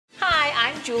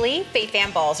I'm Julie Fei Fan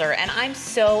Balzer, and I'm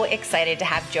so excited to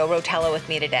have Joe Rotella with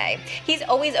me today. He's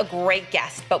always a great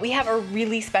guest, but we have a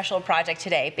really special project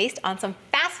today based on some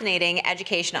fascinating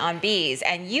education on bees,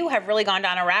 and you have really gone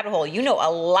down a rabbit hole. You know a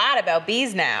lot about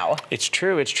bees now. It's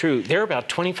true, it's true. There are about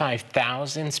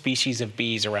 25,000 species of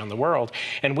bees around the world,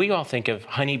 and we all think of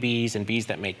honeybees and bees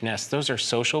that make nests. Those are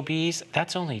social bees.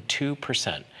 That's only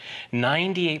 2%.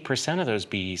 98% of those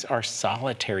bees are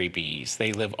solitary bees.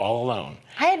 They live all alone.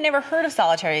 I had never heard of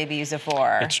solitary bees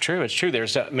before. It's true, it's true.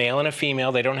 There's a male and a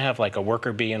female. They don't have like a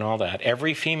worker bee and all that.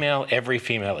 Every female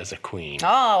is a queen.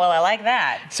 Oh, well, I like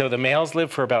that. So the males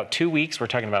live for about 2 weeks. We're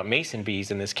talking about mason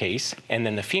bees in this case. And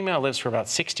then the female lives for about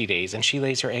 60 days, and she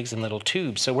lays her eggs in little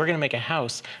tubes. So we're gonna make a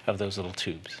house of those little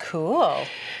tubes. Cool.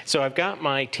 So I've got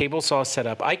my table saw set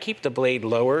up. I keep the blade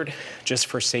lowered just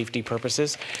for safety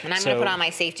purposes. And I'm gonna put on my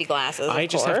safety glasses, I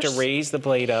just have to raise the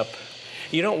blade up.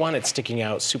 You don't want it sticking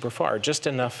out super far, just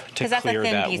enough to clear that wood. 'Cause that's a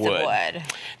thin piece of wood.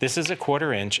 This is a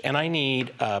 1/4 inch, and I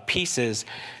need pieces,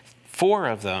 4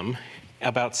 of them,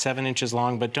 about 7 inches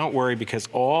long, but don't worry because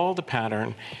all the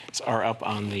patterns are up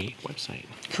on the website.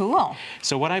 Cool.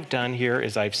 So what I've done here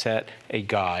is I've set a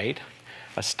guide,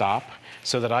 a stop,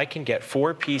 so that I can get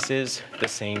 4 pieces the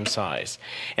same size.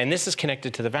 And this is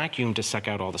connected to the vacuum to suck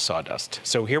out all the sawdust.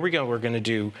 So here we go, we're gonna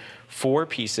do 4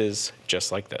 pieces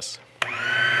just like this.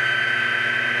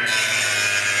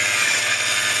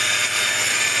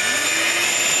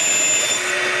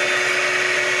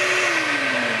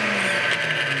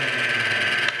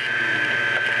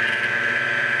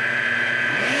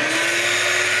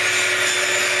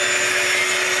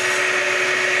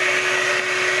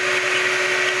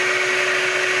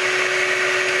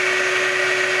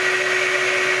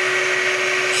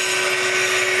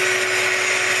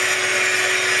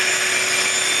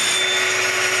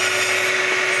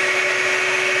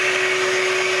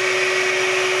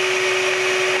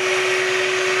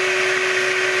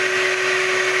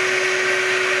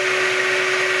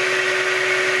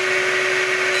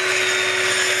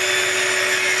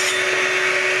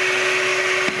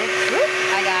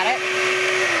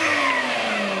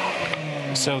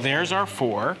 So there's our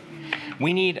 4.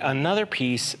 We need another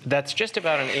piece that's just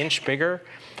about 1 inch bigger,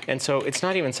 and so it's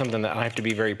not even something that I have to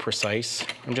be very precise.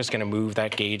 I'm just gonna move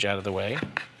that gauge out of the way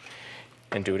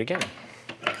and do it again.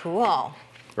 Cool.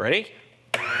 Ready?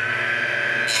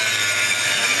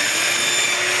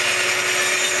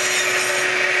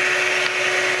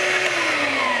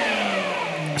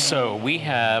 So we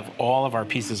have all of our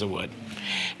pieces of wood.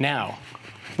 Now,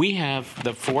 we have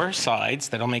the 4 sides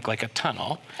that'll make like a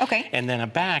tunnel. Okay. And then a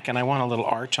back, and I want a little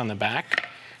arch on the back.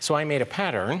 So I made a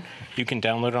pattern. You can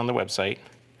download it on the website.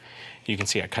 You can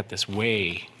see I cut this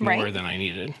way more than I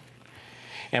needed.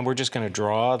 And we're just gonna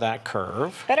draw that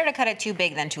curve. Better to cut it too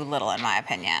big than too little, in my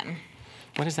opinion.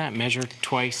 What is that, measure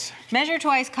twice? Measure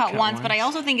twice, cut once, but I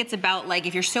also think it's about like,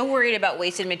 if you're so worried about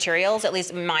wasted materials, at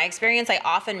least in my experience, I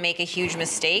often make a huge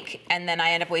mistake and then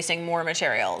I end up wasting more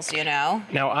materials, you know?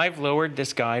 Now I've lowered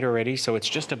this guide already, so it's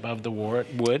just above the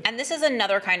wood. And this is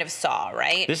another kind of saw,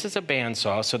 right? This is a band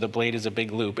saw, so the blade is a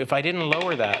big loop. If I didn't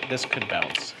lower that, this could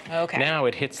bounce. Okay. Now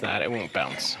it hits that, it won't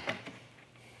bounce.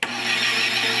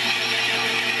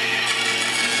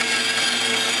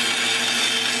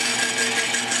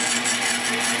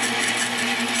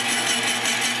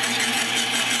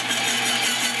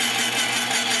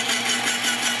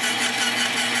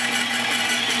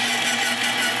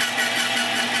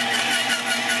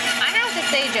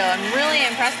 Joe, I'm really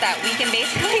impressed that we can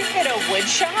basically fit a wood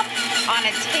shop on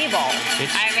a table.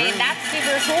 I mean, that's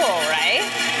super cool, right?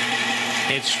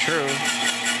 It's true.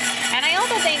 And I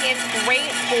also think it's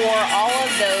great for all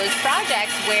of those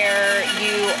projects where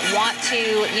you want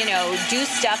to, you know, do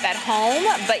stuff at home,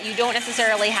 but you don't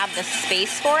necessarily have the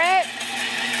space for it.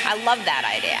 I love that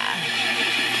idea.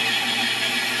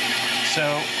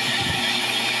 So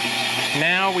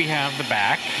now we have the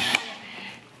back,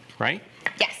 right?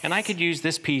 Yes. And I could use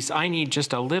this piece. I need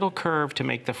just a little curve to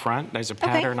make the front. There's a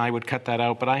pattern, I would cut that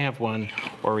out, but I have one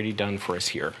already done for us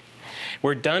here.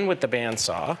 We're done with the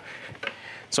bandsaw.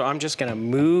 So I'm just gonna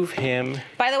move him.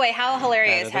 By the way, how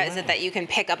hilarious is it that you can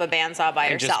pick up a bandsaw by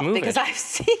yourself? Because I've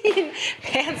seen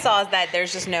bandsaws that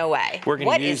there's just no way. We're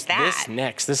gonna use this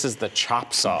next. This is the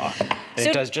chop saw. And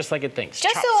it does just like it thinks.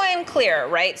 Just so I'm clear,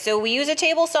 right? So we use a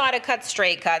table saw to cut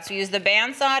straight cuts. We use the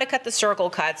bandsaw to cut the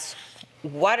circle cuts.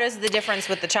 What is the difference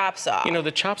with the chop saw? You know,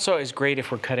 the chop saw is great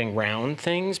if we're cutting round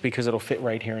things because it'll fit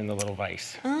right here in the little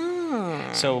vise. Oh.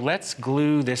 So let's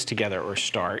glue this together or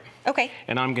start. Okay.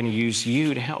 And I'm going to use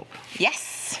you to help.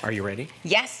 Yes. Are you ready?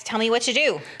 Yes. Tell me what to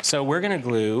do. So we're going to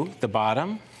glue the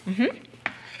bottom,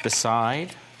 the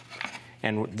side,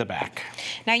 and the back.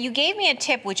 Now you gave me a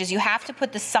tip, which is you have to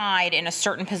put the side in a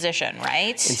certain position,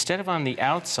 right? Instead of on the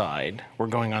outside, we're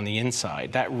going on the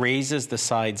inside. That raises the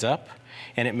sides up,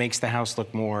 and it makes the house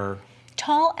look more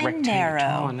tall and narrow.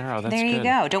 Tall and narrow, that's good. There you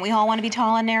go. Don't we all want to be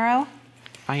tall and narrow?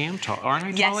 I am tall. Aren't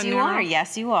I tall and narrow? Yes, you are.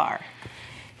 Yes, you are.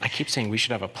 I keep saying we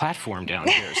should have a platform down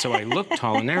here, so I look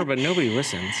tall and narrow, but nobody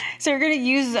listens. So you're going to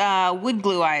use wood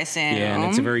glue, I assume. Yeah, and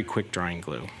it's a very quick drying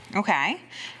glue. Okay.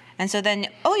 And so then,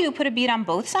 oh, you put a bead on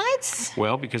both sides?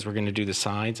 Well, because we're going to do the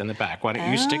sides and the back. Why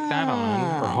don't you stick that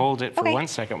on or hold it for 1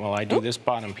 second while I do this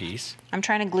bottom piece. I'm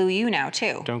trying to glue you now,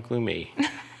 too. Don't glue me.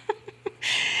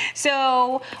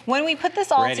 So when we put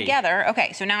this all together,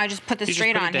 okay, so now I just put this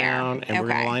straight on here. And we're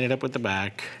going to line it up with the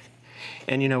back.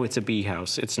 And you know, it's a bee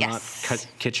house. It's not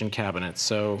kitchen cabinets,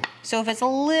 so. So if it's a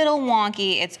little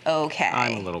wonky, it's okay.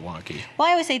 I'm a little wonky. Well,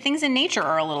 I always say things in nature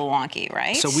are a little wonky,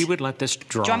 right? So we would let this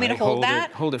dry. Do you want me to hold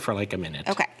that? Hold it for like a minute.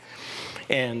 Okay.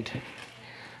 And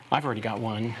I've already got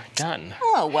one done.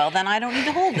 Oh, well, then I don't need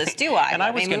to hold this, do I? And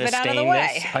I was going to stain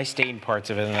this. I stained parts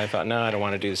of it, and I thought, no, I don't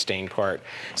want to do the stained part.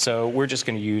 So we're just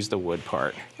going to use the wood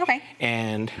part. Okay.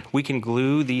 And we can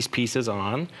glue these pieces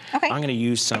on. Okay. I'm going to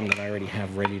use some that I already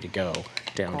have ready to go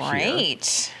down here.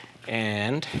 Great.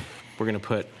 And we're going to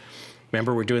put,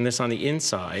 remember, we're doing this on the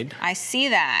inside. I see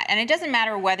that. And it doesn't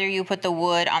matter whether you put the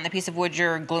wood on the piece of wood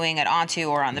you're gluing it onto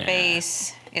or on the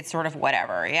base. It's sort of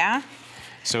whatever, yeah?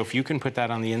 So if you can put that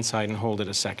on the inside and hold it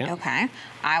a second. Okay,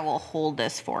 I will hold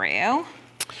this for you.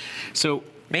 So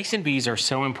mason bees are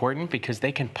so important because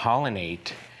they can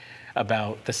pollinate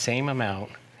about the same amount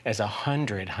as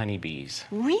 100 honeybees.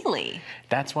 Really?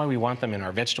 That's why we want them in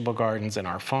our vegetable gardens and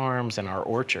our farms and our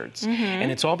orchards.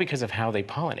 And it's all because of how they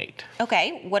pollinate.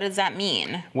 Okay, what does that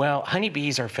mean? Well,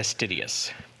 honeybees are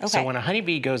fastidious. Okay. So when a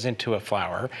honeybee goes into a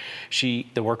flower,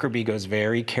 the worker bee goes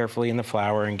very carefully in the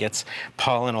flower and gets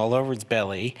pollen all over its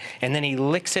belly, and then he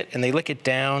licks it, and they lick it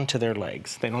down to their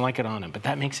legs. They don't like it on them, but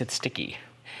that makes it sticky.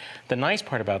 The nice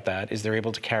part about that is they're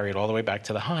able to carry it all the way back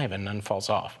to the hive and none falls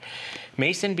off.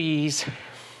 Mason bees,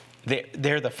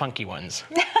 they're the funky ones.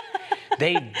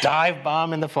 They dive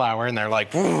bomb in the flower, and they're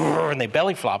like, and they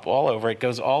belly flop all over. It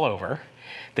goes all over.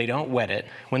 They don't wet it.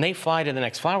 When they fly to the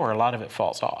next flower, a lot of it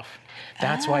falls off.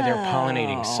 That's why they're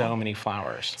pollinating so many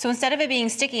flowers. So instead of it being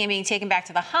sticky and being taken back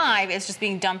to the hive, it's just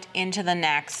being dumped into the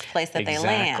next place that they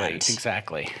land.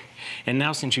 Exactly. And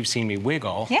now since you've seen me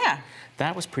wiggle,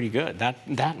 that was pretty good.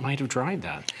 That might have dried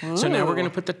that. Ooh. So now we're going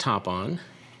to put the top on.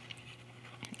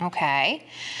 Okay.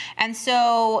 And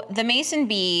so the mason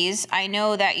bees, I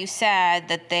know that you said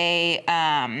that they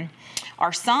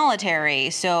are solitary,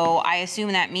 so I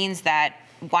assume that means that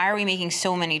why are we making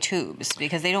so many tubes?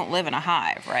 Because they don't live in a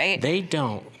hive, right? They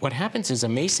don't. What happens is a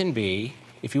mason bee,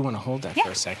 if you want to hold that for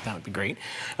a sec, that would be great.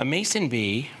 A mason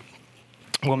bee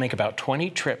will make about 20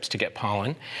 trips to get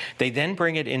pollen. They then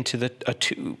bring it into a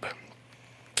tube.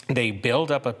 They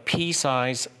build up a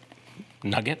pea-sized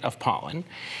nugget of pollen.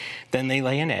 Then they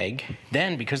lay an egg.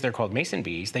 Then, because they're called mason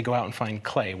bees, they go out and find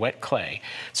clay, wet clay.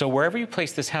 So wherever you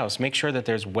place this house, make sure that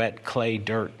there's wet clay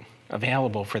dirt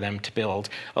available for them to build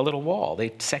a little wall.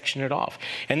 They section it off.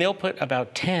 And they'll put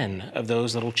about 10 of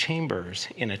those little chambers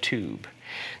in a tube.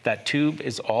 That tube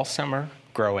is all summer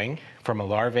growing from a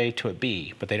larvae to a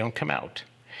bee, but they don't come out.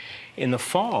 In the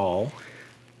fall,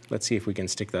 let's see if we can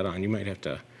stick that on. You might have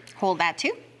to hold that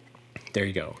too. There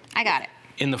you go. I got it.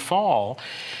 In the fall,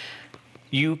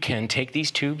 you can take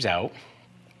these tubes out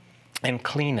and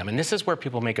clean them. And this is where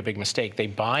people make a big mistake. They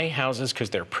buy houses because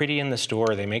they're pretty in the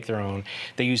store, they make their own.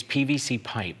 They use PVC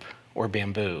pipe or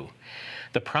bamboo.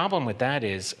 The problem with that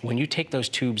is when you take those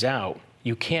tubes out,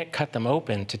 you can't cut them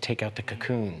open to take out the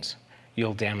cocoons.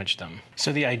 You'll damage them.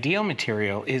 So the ideal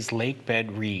material is lake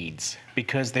bed reeds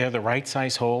because they're the right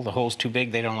size hole. The hole's too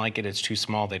big, they don't like it. It's too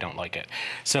small, they don't like it.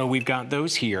 So we've got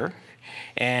those here.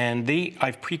 And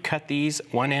I've pre-cut these.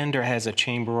 One end has a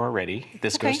chamber already.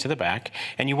 This goes to the back.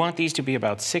 And you want these to be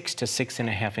about 6 to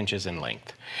 6.5 inches in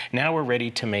length. Now we're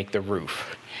ready to make the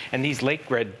roof. And these lake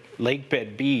bed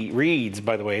reeds,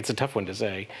 by the way, it's a tough one to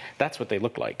say, that's what they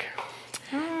look like.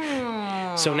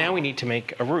 So now we need to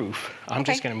make a roof. I'm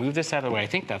just going to move this out of the way. I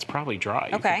think that's probably dry.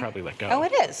 You can probably let go. Oh,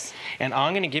 it is. And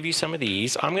I'm going to give you some of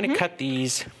these. I'm going to cut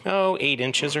these, 8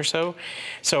 inches or so.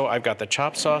 So I've got the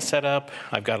chop saw set up.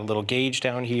 I've got a little gauge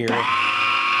down here.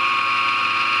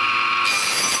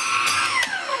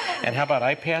 And how about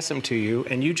I pass them to you,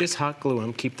 and you just hot glue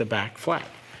them, keep the back flat.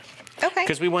 Okay.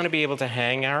 Because we want to be able to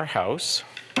hang our house.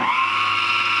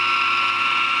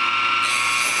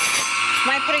 Am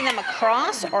I putting them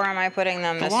across, or am I putting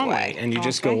them this way? And you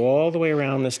just go all the way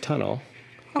around this tunnel,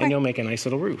 and you'll make a nice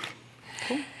little roof.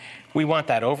 Cool. We want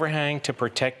that overhang to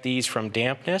protect these from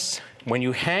dampness. When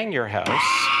you hang your house,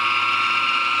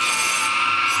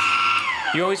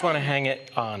 you always want to hang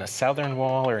it on a southern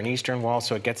wall or an eastern wall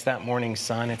so it gets that morning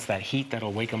sun. It's that heat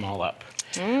that'll wake them all up.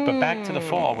 But back to the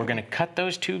fall, we're going to cut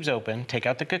those tubes open, take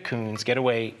out the cocoons,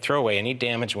 throw away any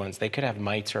damaged ones. They could have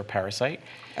mites or a parasite.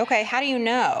 Okay, how do you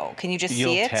know? Can you just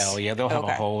see it? You'll tell, yeah. They'll have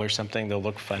a hole or something. They'll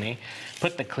look funny.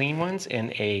 Put the clean ones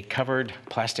in a covered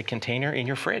plastic container in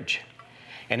your fridge.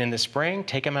 And in the spring,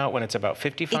 take them out when it's about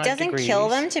 55 degrees. It doesn't kill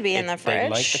them to be in the fridge? They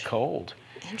like the cold.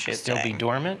 Interesting. They'll be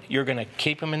dormant. You're going to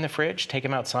keep them in the fridge, take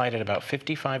them outside at about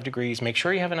 55 degrees. Make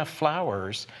sure you have enough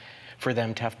flowers for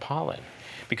them to have pollen,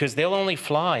 because they'll only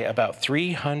fly about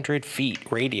 300 feet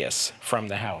radius from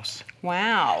the house.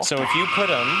 Wow. So if you put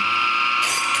them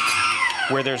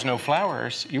where there's no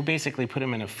flowers, you basically put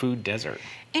them in a food desert.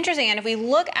 Interesting. And if we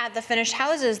look at the finished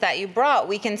houses that you brought,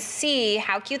 we can see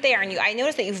how cute they are. And I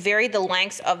noticed that you varied the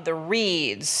lengths of the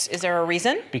reeds. Is there a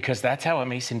reason? Because that's how a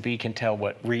mason bee can tell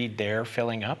what reed they're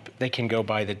filling up. They can go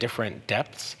by the different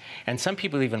depths. And some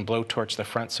people even blowtorch the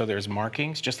front so there's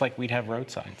markings, just like we'd have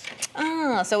road signs.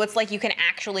 Ah, so it's like you can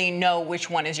actually know which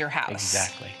one is your house.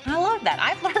 Exactly. I love that.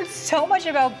 I've learned so much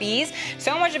about bees,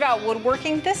 so much about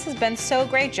woodworking. This has been so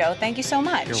great, Joe. Thank you so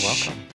much. You're welcome.